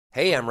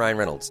Hey, I'm Ryan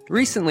Reynolds.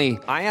 Recently,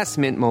 I asked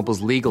Mint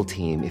Mobile's legal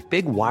team if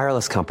big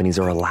wireless companies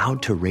are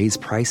allowed to raise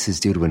prices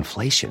due to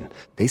inflation.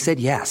 They said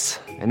yes.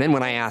 And then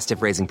when I asked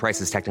if raising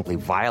prices technically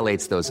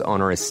violates those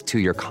onerous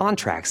two-year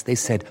contracts, they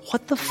said,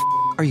 "What the f***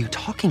 are you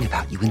talking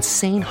about, you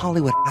insane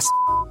Hollywood ass?"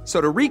 So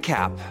to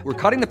recap, we're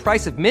cutting the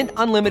price of Mint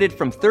Unlimited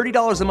from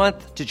 $30 a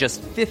month to just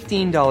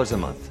 $15 a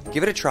month.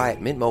 Give it a try at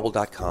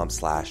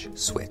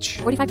mintmobile.com/switch.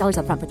 $45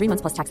 up front for 3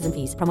 months plus taxes and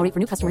fees. Promo rate for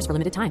new customers for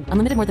limited time.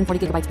 Unlimited more than 40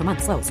 gigabytes per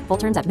month. Slows full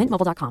terms at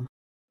mintmobile.com.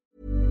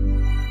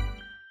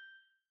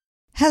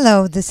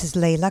 Hello, this is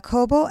Leila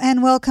Cobo,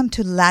 and welcome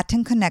to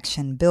Latin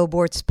Connection,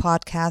 Billboard's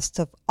podcast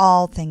of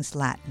all things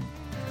Latin.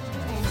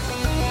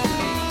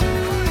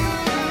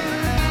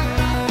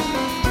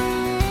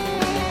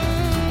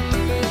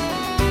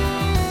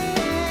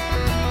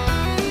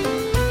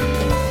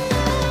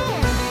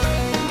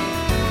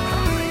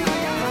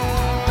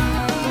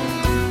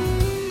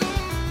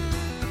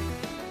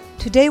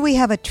 Today we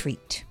have a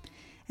treat,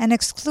 an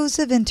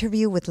exclusive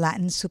interview with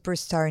Latin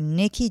superstar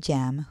Nicky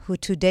Jam, who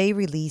today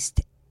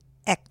released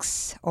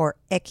X, or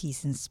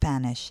X in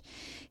Spanish,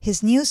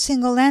 his new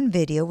single and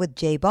video with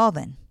J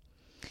Balvin.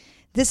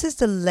 This is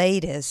the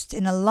latest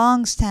in a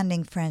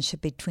long-standing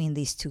friendship between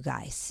these two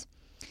guys.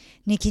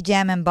 Nicky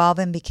Jam and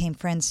Balvin became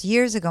friends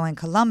years ago in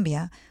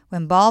Colombia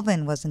when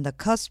Balvin was in the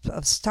cusp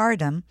of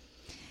stardom,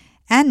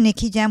 and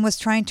Nicky Jam was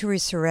trying to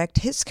resurrect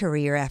his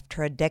career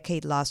after a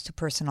decade lost to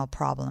personal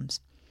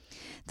problems.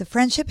 The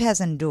friendship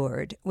has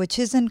endured, which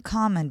isn't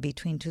common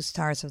between two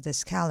stars of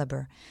this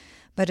caliber,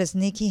 but as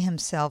Nicky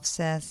himself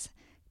says,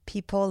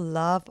 people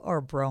love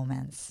our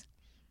bromance.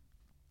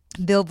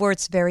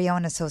 Billboard's very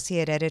own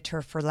associate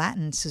editor for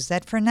Latin,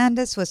 Suzette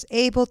Fernandez, was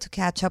able to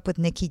catch up with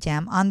Nicky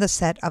Jam on the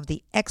set of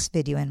the X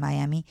video in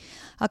Miami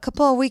a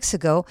couple of weeks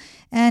ago,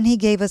 and he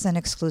gave us an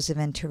exclusive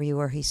interview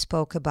where he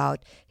spoke about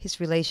his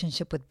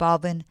relationship with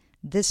Balvin,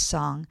 this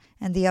song,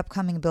 and the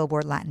upcoming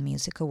Billboard Latin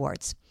Music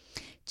Awards.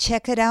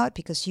 Check it out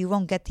because you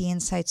won't get the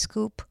inside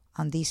scoop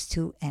on these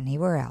two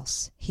anywhere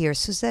else. Here's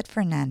Suzette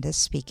Fernandez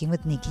speaking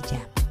with Nicky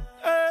Jam.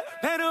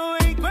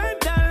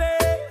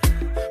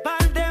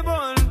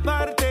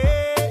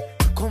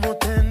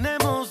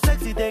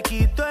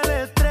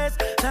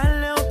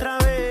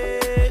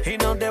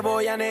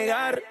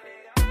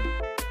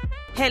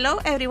 Hello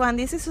everyone,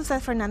 this is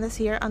Suzette Fernandez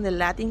here on the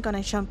Latin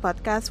Connection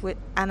podcast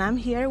and I'm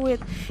here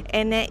with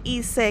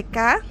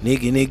N.I.C.K.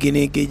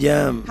 Nicky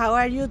Jam. How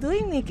are you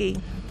doing, Nicky?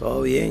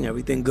 Todo bien,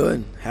 everything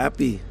good,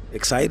 happy,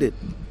 excited.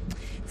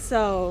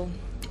 So,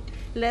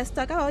 let's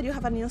talk about, you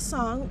have a new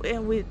song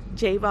with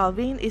J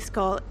Balvin. It's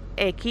called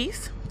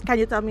X. Can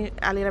you tell me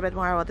a little bit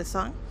more about the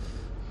song?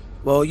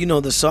 Well, you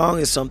know, the song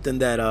is something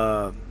that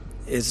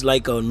is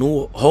like a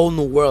whole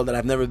new world that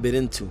I've never been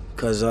into.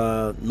 Because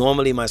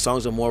normally my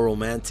songs are more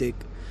romantic.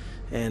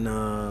 And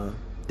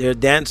they're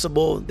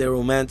danceable, they're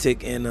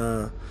romantic. And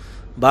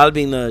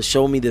Balvin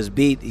showed me this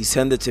beat. He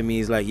sent it to me.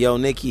 He's like, yo,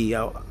 Nicky,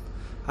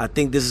 I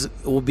think this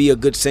will be a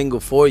good single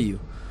for you.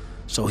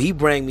 So he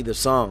brought me the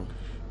song.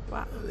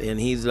 Wow. And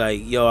he's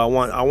like, yo, I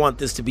want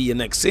this to be your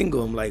next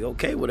single. I'm like,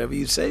 okay, whatever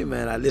you say,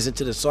 man. I listened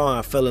to the song,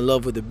 I fell in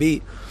love with the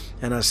beat,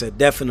 and I said,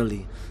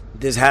 definitely,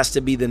 this has to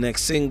be the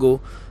next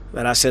single.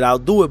 And I said, I'll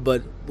do it,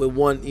 but with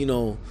one, you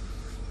know,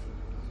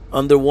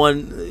 under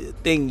one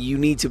thing, you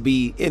need to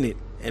be in it.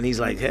 And he's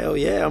like, hell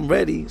yeah, I'm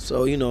ready.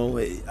 So, you know,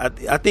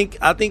 I think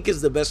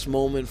it's the best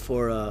moment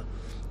for a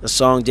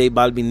song, J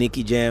Balvin,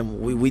 Nicky Jam.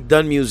 We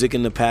done music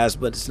in the past,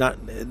 but it's not.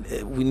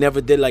 We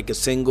never did like a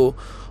single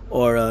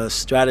or a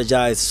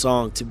strategized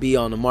song to be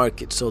on the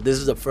market. So this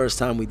is the first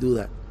time we do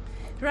that.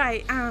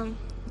 Right.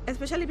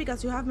 Especially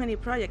because you have many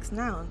projects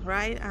now,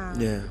 right?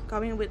 Yeah.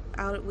 Coming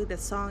out with the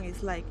song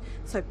is like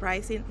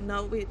surprising,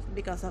 not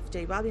because of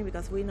J Balvin,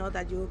 because we know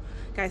that you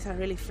guys are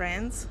really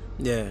friends.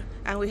 Yeah.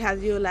 And we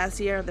had you last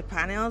year on the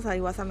panels, and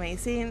it was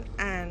amazing.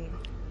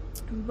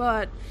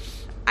 But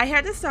I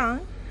heard the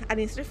song, and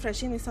it's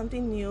refreshing. It's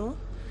something new,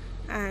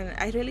 and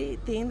I really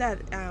think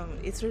that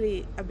it's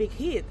really a big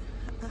hit.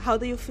 How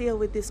do you feel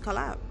with this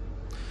collab?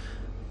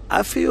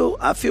 I feel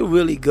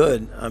really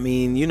good. I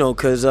mean, you know,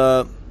 because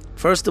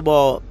first of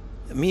all,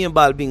 me and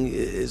Balvin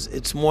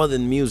it's more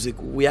than music.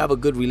 We have a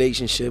good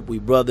relationship. We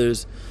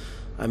brothers.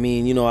 I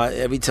mean, you know,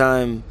 every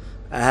time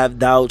I have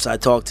doubts, I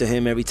talk to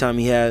him. Every time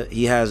he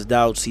has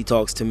doubts, he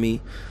talks to me.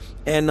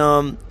 And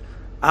I'm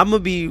gonna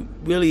be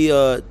really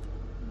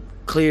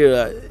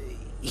clear.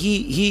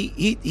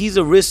 He's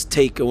a risk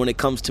taker when it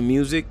comes to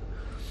music,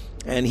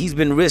 and he's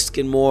been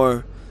risking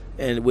more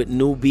and with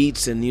new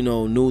beats and, you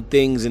know, new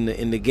things in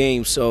the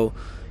game. So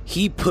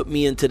he put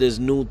me into this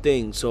new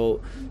thing.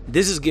 So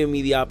this is giving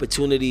me the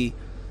opportunity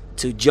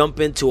to jump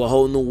into a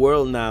whole new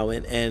world now,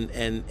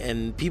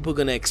 and people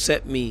gonna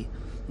accept me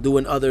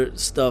doing other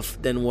stuff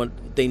than what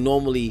they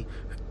normally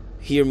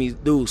hear me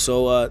do.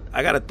 So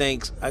I gotta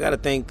thank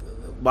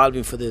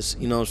Balvin for this.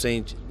 You know what I'm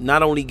saying?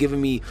 Not only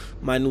giving me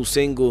my new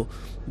single,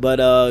 but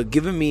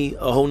giving me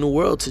a whole new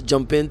world to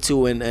jump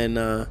into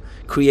and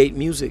create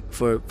music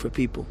for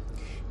people.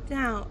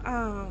 Now,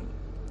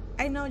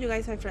 I know you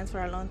guys are friends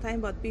for a long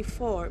time, but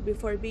before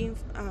being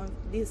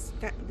this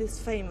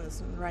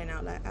famous right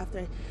now, like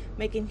after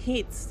making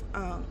hits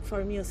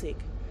for music,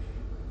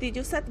 did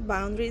you set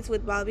boundaries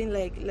with Balvin?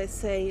 Like, let's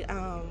say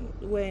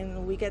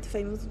when we get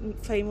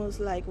famous,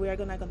 like we are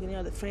gonna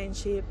continue the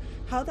friendship.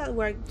 How that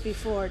worked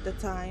before the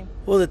time?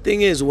 Well, the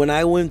thing is, when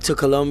I went to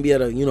Colombia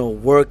to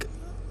work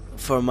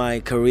for my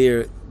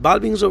career,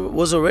 Balvin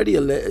was already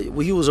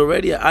he was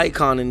already an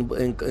icon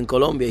in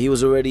Colombia. He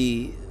was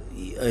already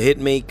a hit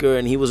maker,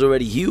 and he was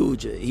already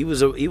huge. He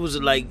was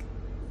like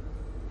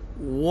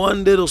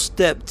one little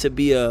step to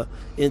be a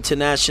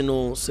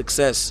international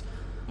success.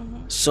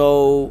 Mm-hmm.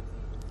 So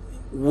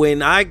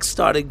when I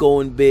started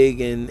going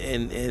big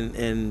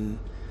and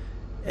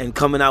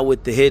coming out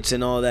with the hits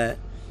and all that,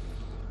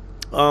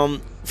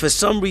 for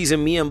some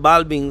reason, me and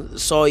Balvin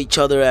saw each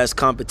other as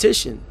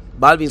competition.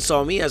 Balvin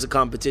saw me as a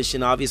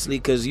competition, obviously,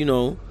 because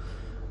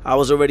I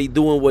was already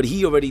doing what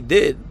he already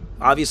did.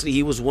 Obviously,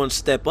 he was one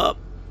step up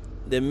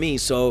than me.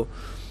 So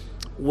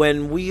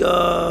when we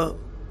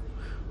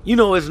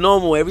it's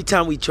normal every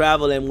time we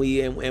travel and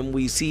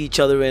we see each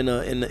other in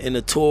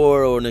a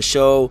tour or in a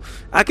show.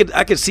 I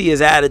could see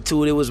his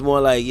attitude. It was more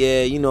like,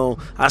 yeah,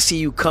 I see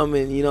you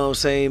coming, you know what I'm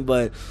saying,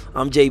 but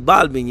I'm J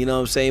Balvin, you know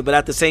what I'm saying. But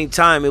at the same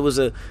time, it was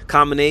a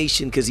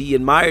combination because he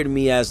admired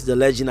me as the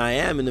legend I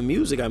am in the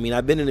music. I mean,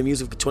 I've been in the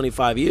music for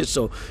 25 years,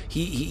 so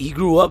he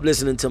grew up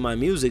listening to my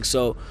music.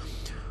 So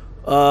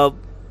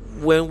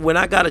when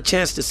I got a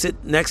chance to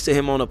sit next to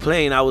him on a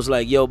plane, I was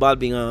like, yo,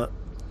 Balvin,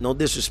 no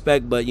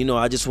disrespect, but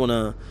I just want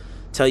to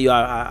tell you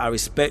I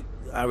respect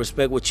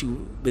what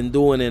you've been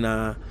doing, and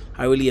I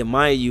really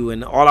admire you,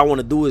 and all I want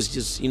to do is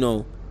just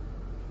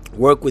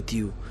work with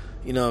you.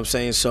 You know what I'm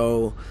saying?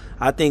 So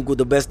I think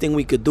the best thing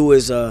we could do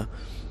is as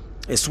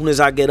soon as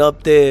I get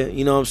up there,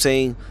 you know what I'm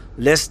saying,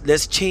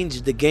 let's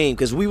change the game,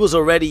 because we was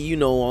already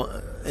in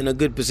a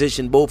good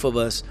position, both of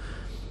us.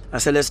 I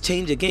said, let's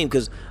change the game,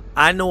 because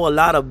I know a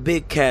lot of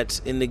big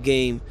cats in the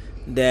game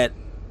that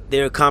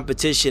their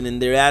competition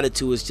and their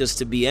attitude is just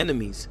to be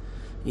enemies.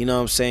 You know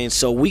what I'm saying?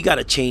 So we got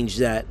to change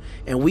that,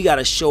 and we got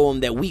to show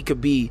them that we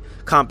could be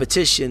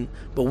competition,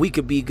 but we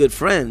could be good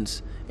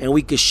friends, and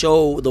we could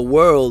show the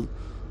world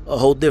a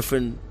whole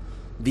different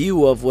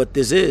view of what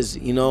this is,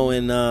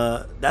 and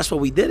that's what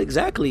we did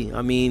exactly.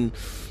 I mean,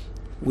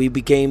 we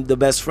became the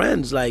best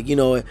friends. Like,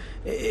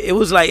 it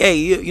was like, hey,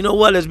 you know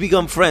what? Let's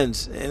become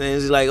friends. And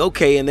it's like,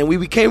 okay. And then we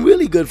became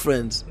really good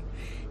friends.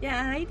 Yeah,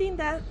 and I think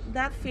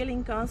that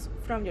feeling comes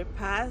from your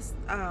past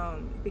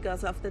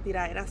because of the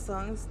Tiraera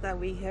songs that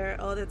we hear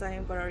all the time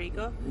in Puerto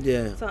Rico.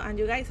 Yeah. So, and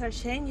you guys are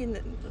changing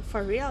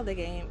for real the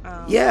game.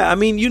 Yeah, I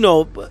mean,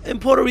 in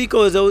Puerto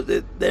Rico,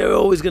 there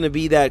always going to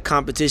be that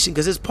competition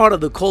because it's part of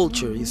the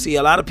culture. Mm-hmm. You see,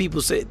 a lot of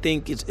people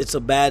think it's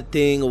a bad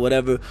thing or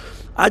whatever.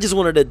 I just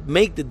wanted to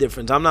make the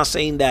difference. I'm not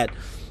saying that,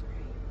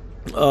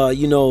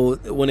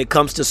 when it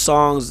comes to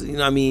songs,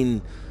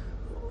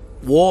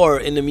 war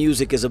in the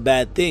music is a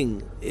bad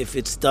thing if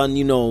it's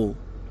done,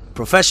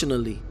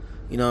 professionally,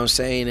 you know what I'm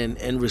saying,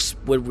 and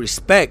with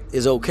respect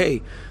is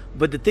okay.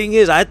 But the thing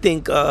is, I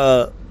think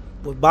what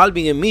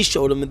Balvin and me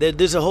showed them,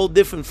 there's a whole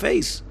different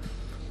face.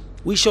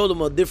 We showed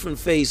them a different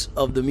face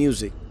of the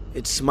music.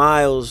 It's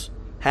smiles,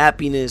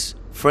 happiness,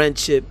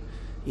 friendship,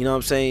 you know what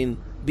I'm saying,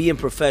 being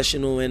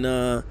professional,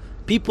 and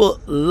people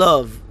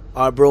love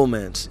our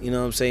bromance, you know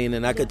what I'm saying,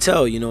 and I could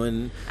tell,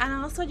 and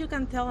also you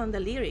can tell on the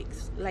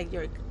lyrics, like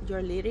your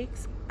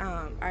lyrics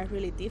are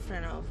really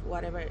different of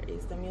whatever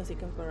is the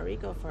music in Puerto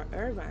Rico for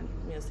urban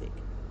music.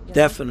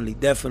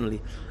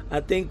 Definitely.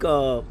 I think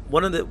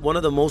one of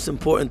the most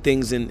important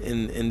things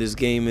in this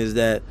game is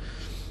that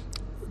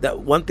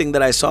one thing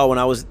that I saw when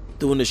I was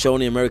doing the show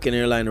in the American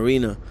Airlines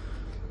Arena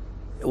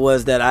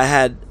was that I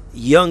had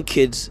young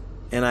kids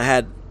and I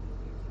had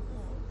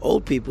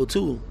old people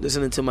too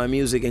listening to my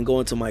music and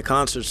going to my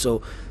concerts.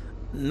 So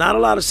not a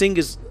lot of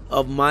singers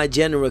of my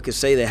genre could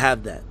say they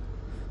have that.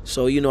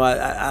 So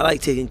I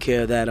like taking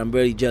care of that. I'm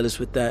very jealous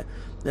with that,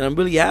 and I'm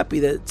really happy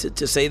that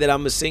to say that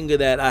I'm a singer,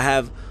 that I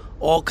have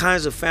all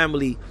kinds of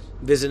family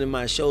visiting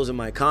my shows and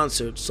my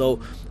concerts. So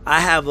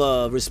I have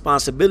a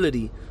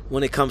responsibility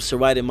when it comes to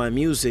writing my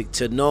music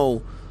to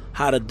know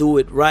how to do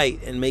it right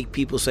and make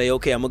people say,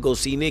 okay, I'm gonna go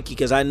see Nicky,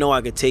 because I know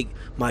I could take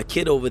my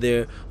kid over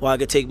there, or I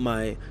could take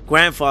my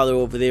grandfather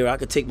over there, or I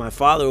could take my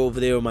father over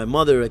there, or my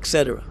mother,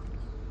 etc.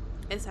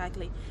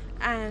 Exactly.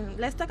 And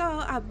let's talk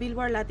about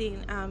Billboard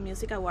Latin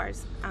Music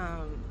Awards.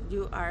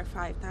 You are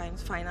 5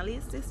 times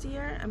finalists this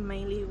year, and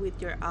mainly with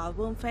your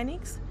album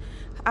Phoenix.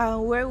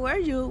 Where were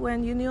you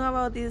when you knew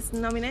about these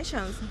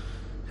nominations?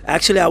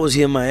 Actually, I was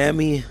here in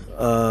Miami.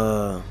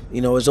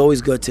 It's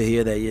always good to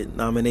hear that you're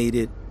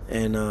nominated,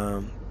 and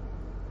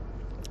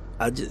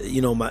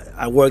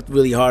I worked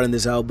really hard on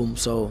this album,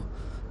 so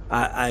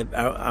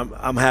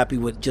I'm happy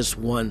with just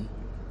one.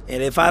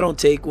 And if I don't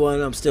take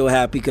one, I'm still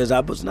happy because I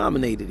was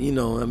nominated.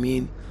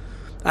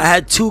 I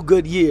had 2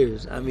 good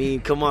years. I mean,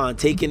 come on,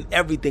 taking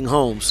everything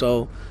home.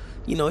 So,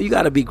 you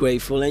got to be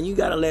grateful, and you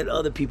got to let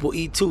other people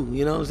eat too.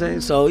 You know what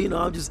I'm saying? So,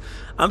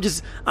 I'm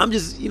just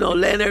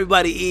letting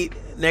everybody eat.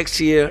 next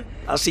year.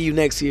 I'll see you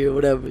next year,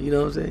 whatever. You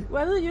know what I'm saying?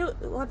 What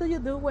do you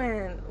do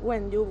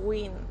when you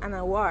win an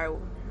award?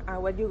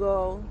 When you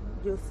go,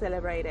 you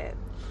celebrate it.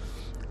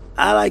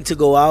 I like to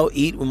go out,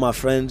 eat with my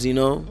friends,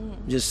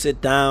 just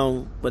sit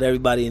down with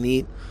everybody and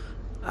eat.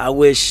 I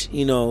wish,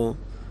 I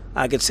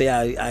could say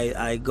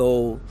I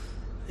go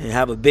and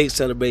have a big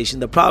celebration.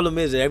 The problem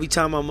is that every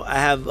time I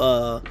have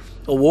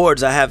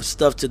awards, I have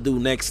stuff to do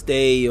next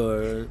day,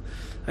 or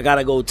I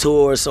gotta go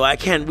tour, so I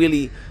can't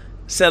really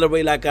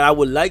celebrate like I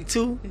would like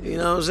to. You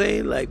know what I'm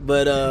saying?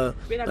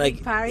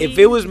 If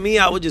it was me,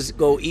 I would just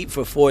go eat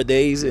for 4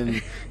 days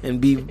and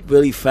be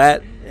really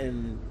fat.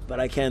 But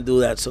I can't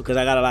do that, because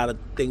I got a lot of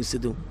things to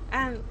do.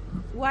 And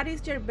what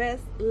is your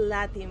best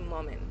Latin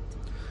moment?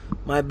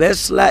 My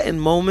best Latin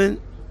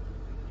moment?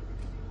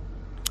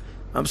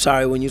 I'm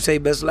sorry, when you say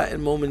best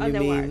Latin moment, you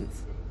mean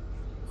awards.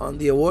 On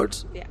the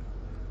awards? Yeah.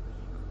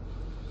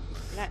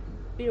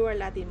 Pure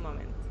Latin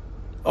moment.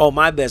 Oh,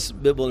 my best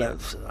Billboard.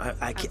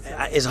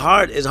 It's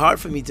hard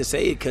for me to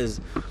say it, because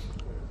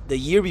the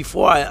year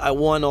before I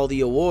won all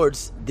the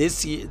awards.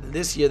 This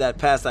year that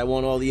passed, I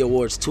won all the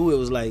awards too. It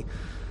was like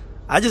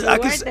I could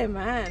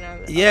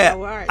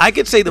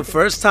say the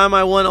first time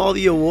I won all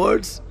the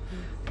awards,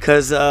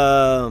 because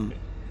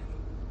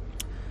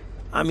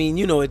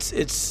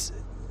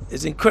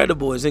it's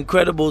incredible. It's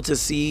incredible to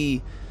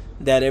see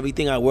that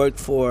everything I worked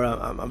for,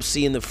 I'm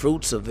seeing the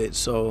fruits of it.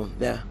 So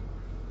yeah.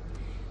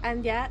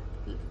 And yeah,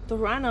 to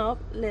run up,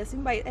 let's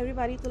invite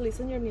everybody to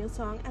listen to your new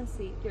song and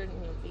see your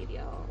new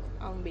video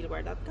on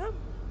Billboard.com.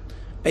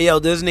 Hey yo,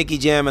 this is Nicky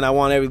Jam, and I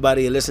want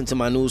everybody to listen to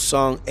my new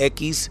song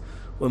X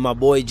with my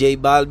boy J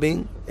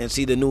Balvin and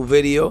see the new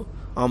video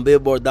on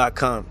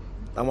Billboard.com.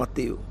 Estamos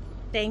activos.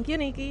 Thank you,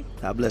 Nicky.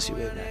 God bless you,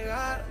 baby.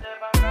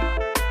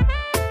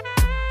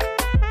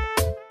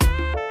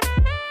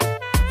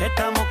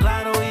 Estamos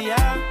claros y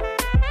ya.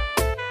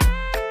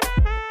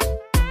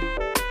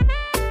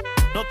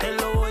 No te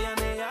lo voy a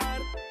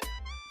negar.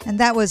 And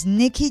that was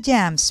Nicky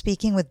Jam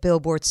speaking with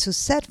Billboard's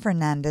Suzette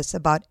Fernandez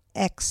about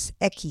X,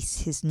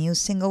 his new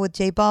single with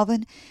J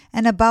Balvin,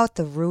 and about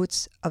the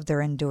roots of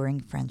their enduring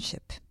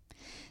friendship.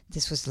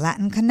 This was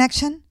Latin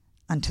Connection.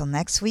 Until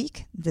next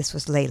week, this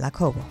was Leila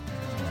Cobo.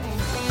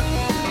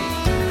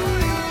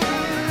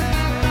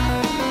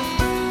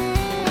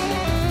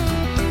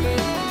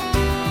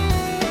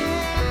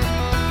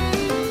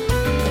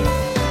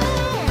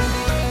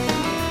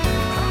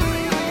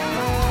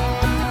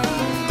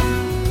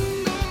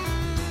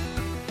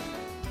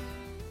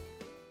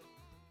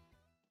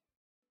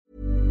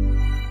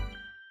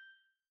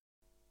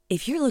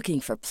 If you're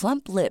looking for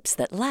plump lips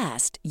that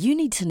last, you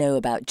need to know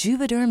about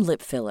Juvederm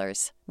lip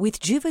fillers.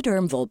 With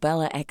Juvederm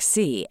Volbella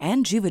XC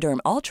and Juvederm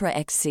Ultra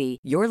XC,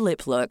 your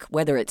lip look,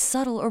 whether it's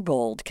subtle or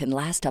bold, can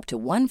last up to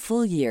 1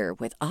 full year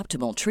with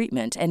optimal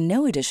treatment and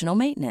no additional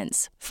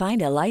maintenance.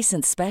 Find a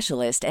licensed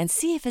specialist and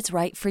see if it's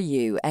right for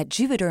you at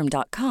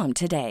Juvederm.com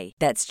today.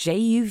 That's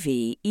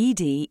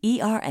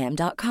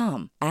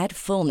JUVEDERM.com. Add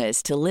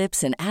fullness to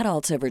lips in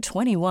adults over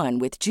 21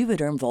 with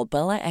Juvederm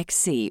Volbella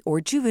XC or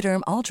Juvederm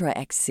Ultra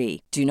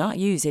XC. Do not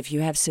use if you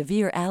have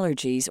severe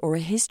allergies or a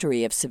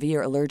history of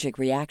severe allergic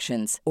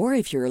reactions, or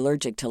if you're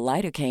allergic to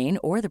lidocaine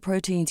or the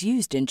proteins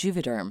used in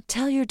Juvederm.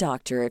 Tell your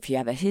doctor if you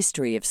have a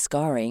history of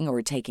scarring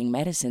or taking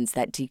medicines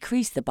that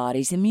decrease the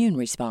body's immune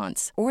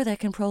response or that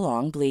can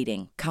prolong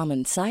bleeding.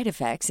 Common side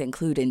effects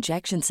include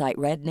injection site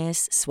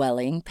redness,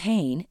 swelling,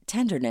 pain,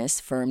 tenderness,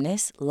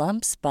 firmness,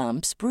 lumps,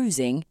 bumps,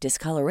 bruising,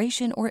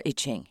 discoloration, or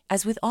itching.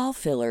 As with all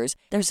fillers,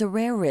 there's a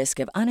rare risk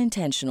of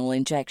unintentional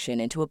injection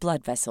into a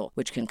blood vessel,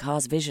 which can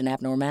cause vision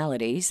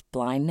abnormalities,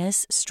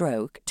 blindness,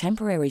 stroke,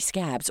 temporary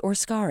scabs, or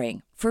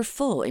scarring. For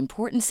full,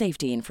 important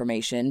safety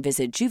information,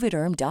 visit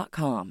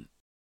Juvederm.com.